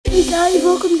Hey guys,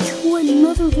 welcome to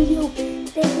another video.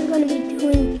 Today we're going to be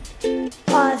doing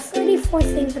 34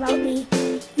 things about me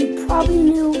you probably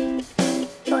knew,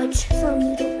 but some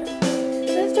you don't know.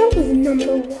 So let's start with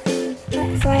number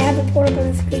 1. So I have a board up on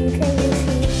the screen, you can't really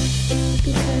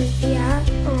see, because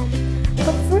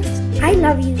but first, I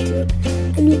love YouTube,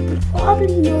 and you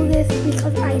probably know this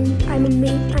because I'm a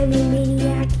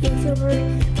maniac YouTuber.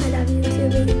 I love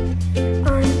YouTubing.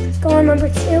 Let's go on number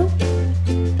 2.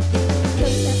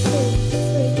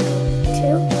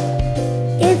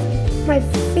 My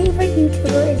favorite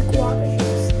YouTuber is Guava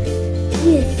Juice. He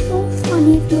is so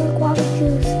funny. If you like Guava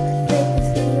Juice, like this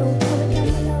video, comment down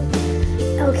below.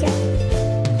 Okay.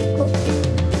 Cool.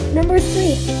 Number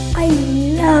 3, I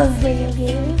love video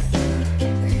games.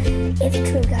 It's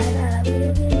true, guys. I love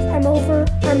video games.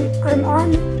 I'm on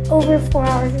over 4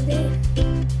 hours a day.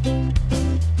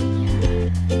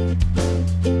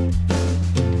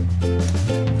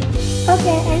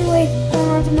 Okay. Anyways, going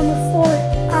on to number 4.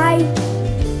 I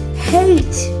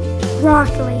hate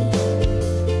broccoli.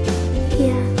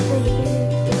 Yeah, I hate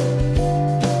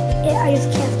it. I just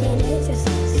can't stand it. It's just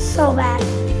so bad.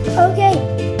 Okay.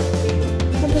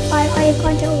 Number 5, I have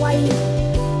gone to Hawaii.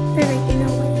 There's like no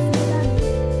way to do that.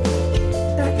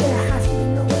 Not there has to be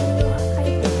no way to do it. I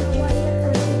have gone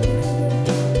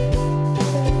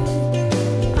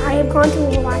to Hawaii. I have gone to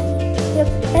Hawaii. Yep,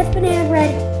 that's banana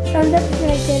bread. Thumbs up if you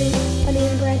like getting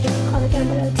banana bread. Comment down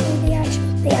below too.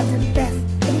 They have the best.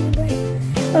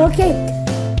 Okay,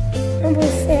 number 6.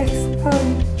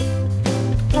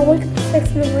 I wake up at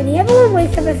 6 in the morning. Everyone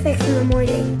wakes up at 6 in the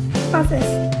morning. Office.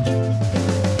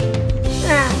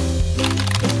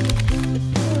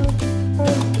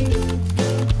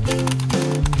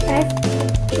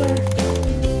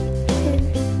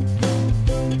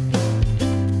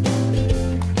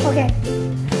 Okay.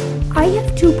 I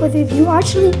have 2 brothers. You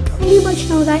actually pretty much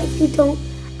know that. If you don't,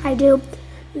 I do.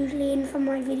 Usually in some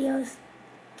of my videos.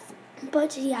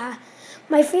 But yeah,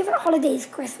 my favorite holiday is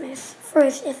Christmas.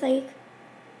 First, it's like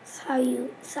it's how you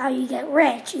get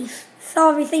rich. You sell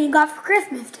everything you got for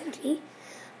Christmas, don't you?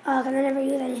 Cause I never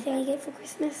use anything I get for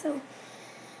Christmas. So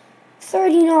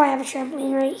third, you know I have a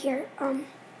trampoline right here. I'm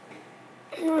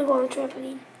gonna go on a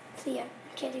trampoline. So yeah, I'm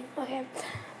kidding. Okay.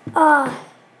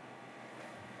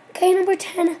 Okay, number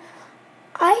 10.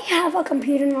 I have a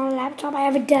computer, not a laptop. I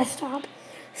have a desktop.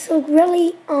 So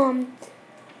really,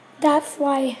 that's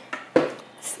why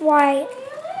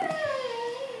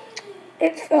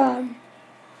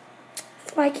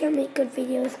I can't make good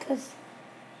videos, because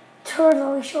turds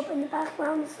always show up in the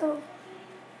background. So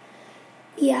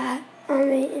yeah,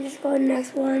 just go to the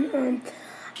next one.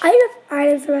 I love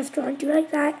Items Restaurant. Do you like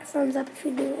that? Thumbs up if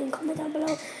you do, and comment down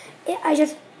below. I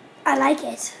like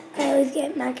it. I always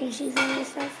get mac and cheese and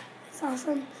stuff. It's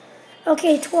awesome.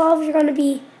 Okay, 12. You're gonna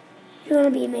be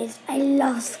amazed. I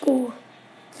love school.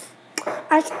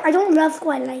 I don't love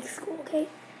school, I like school, okay?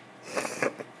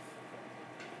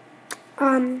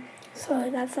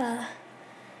 So that's,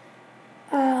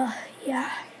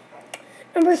 yeah.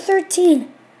 Number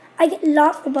 13, I get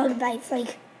lots of bug bites,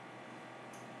 like,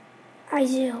 I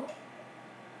do.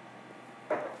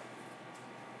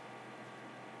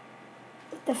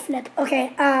 The flip,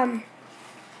 okay, I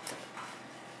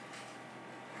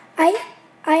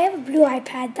have a blue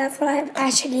iPad, that's what I'm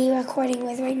actually recording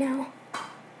with right now.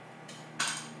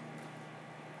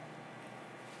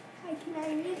 Can I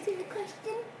answer the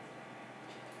question?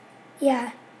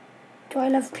 Yeah. Do I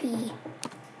love PE?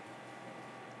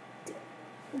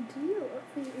 Do you love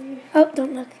PE? Oh,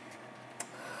 don't look.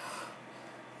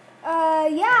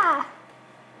 Yeah.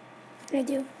 I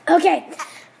do. Okay.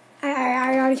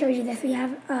 I already told you this. We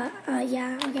have,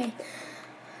 yeah, okay.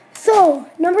 So,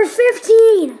 number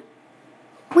 15.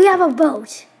 We have a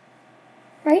boat.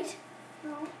 Right?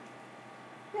 No.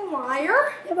 You're a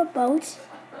liar. We have a boat.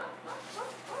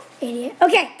 Idiot.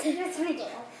 Okay. Yes, we do.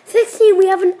 16, we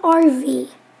have an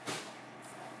RV.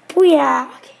 Oh, yeah.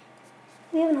 Okay.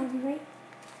 We have an RV, right?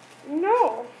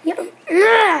 No. Yep.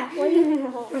 What do you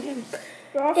know?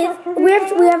 Okay.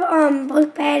 We We have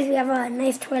bunk beds. We have a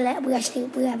nice toilet. We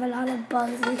have a lot of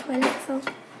bugs in the toilet. So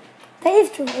that is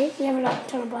true, right? We have a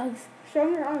ton of bugs. Show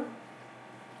me your arm.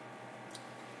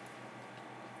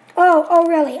 Oh,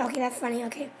 really? Okay, that's funny.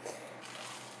 Okay.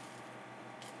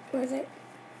 Where is it?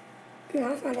 No,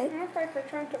 that's not it. I'm afraid they're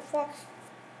trying to flex.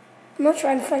 I'm not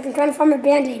trying to flex. I'm trying to find my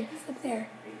Band-Aid. It's up there.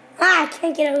 I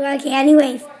can't get it. Okay,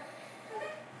 anyways.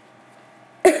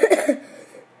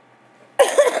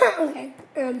 Okay.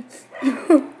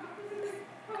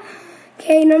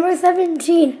 Okay, number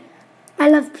 17. I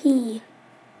love PE.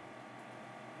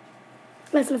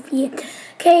 Let's love PE.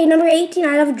 Okay, number 18.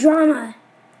 I love drama.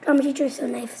 Drama teacher is so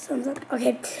nice. Thumbs up.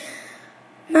 Okay.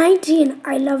 19.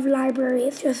 I love library.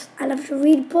 It's just, I love to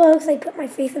read books. I put my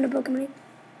face in a book and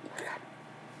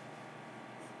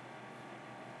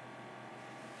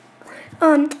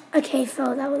I'm like, okay,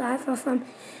 so that's awesome.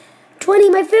 20.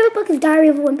 My favorite book is Diary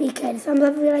of a Wimpy Kid. Thumbs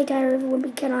up if you like Diary of a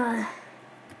Wimpy Kid. I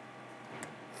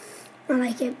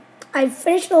like it. I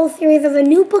finished the whole series. There's a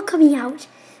new book coming out.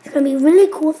 It's going to be really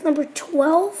cool. It's number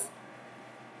 12.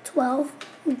 12.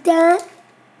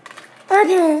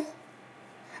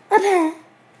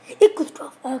 Equals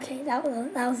 12. Okay, that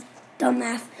was dumb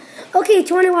math. Okay,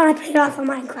 21. I played off of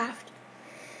Minecraft.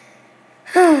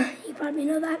 You probably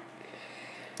know that.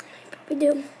 You probably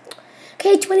do.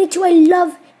 Okay, 22. I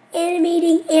love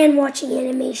animating and watching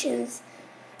animations.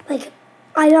 Like,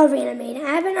 I love animating.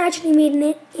 I haven't actually made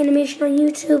an animation on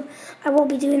YouTube. I won't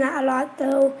be doing that a lot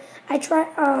though. I try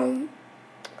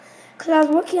because I was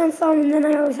working on something and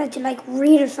then I always had to like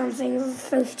read or something. This is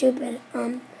so stupid.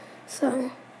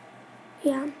 So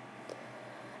yeah.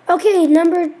 Okay,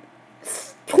 number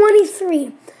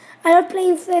 23. I love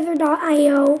playing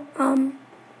Slither.io.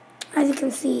 As you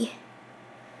can see.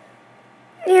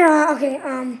 Yeah, okay,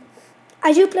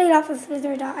 I do play it off of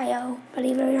Slither.io,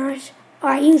 believe it or not. Or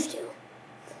I used to.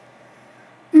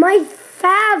 My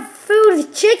fab food is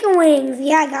chicken wings.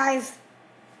 Yeah, guys.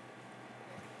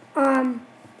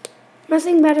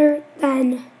 Nothing better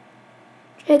than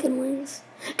chicken wings.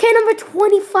 Okay, number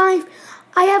 25.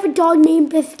 I have a dog named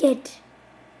Biscuit.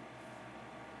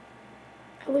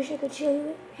 I wish I could show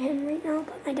you him right now,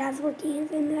 but my dad's working.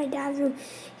 He's in my dad's room.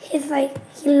 He's like,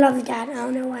 he loves Dad. I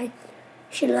don't know why.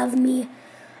 She loves me.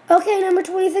 Okay, number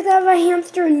 26. I have a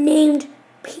hamster named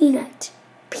Peanut.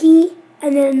 P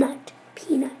and then a nut.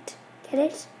 Peanut. Get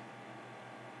it?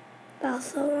 That was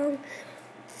so wrong.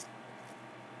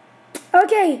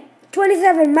 Okay,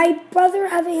 27. My brother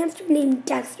has a hamster named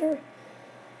Dexter.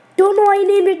 Don't know why he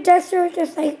named it Dexter.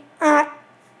 Just like,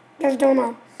 just don't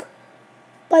know.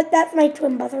 But that's my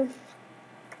twin brother.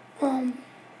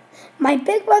 My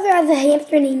big brother has a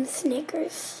hamster named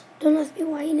Snickers. Don't ask me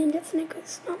why he named it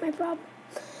Snickers. Not my problem.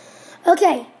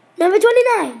 Okay, number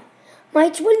 29. My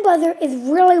twin brother is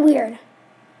really weird.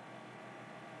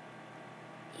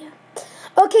 Yeah.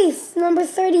 Okay, number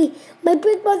 30. My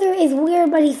big brother is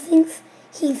weird, but he thinks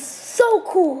he's so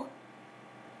cool.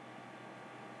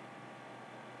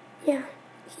 Yeah,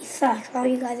 he sucks. All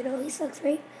you guys know he sucks,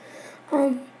 right?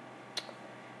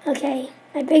 Okay,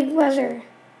 my big brother.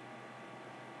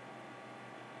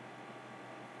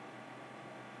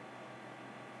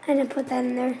 I didn't put that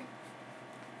in there.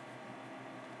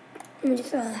 Let me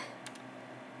just,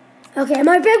 okay,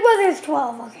 my big brother is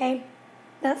 12, okay?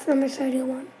 That's number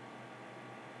 31.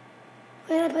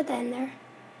 Why did I put that in there?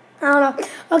 I don't know.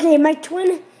 Okay, my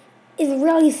twin is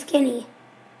really skinny.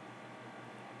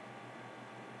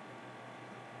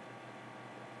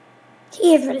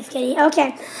 He is really skinny.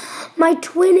 Okay. My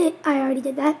twin, I already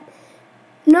did that.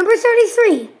 Number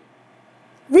 33.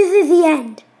 This is the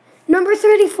end. Number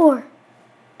 34.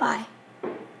 Bye.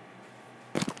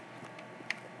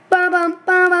 Ba-bum,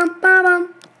 ba-bum,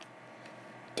 ba-bum.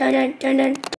 Dun dun dun dun.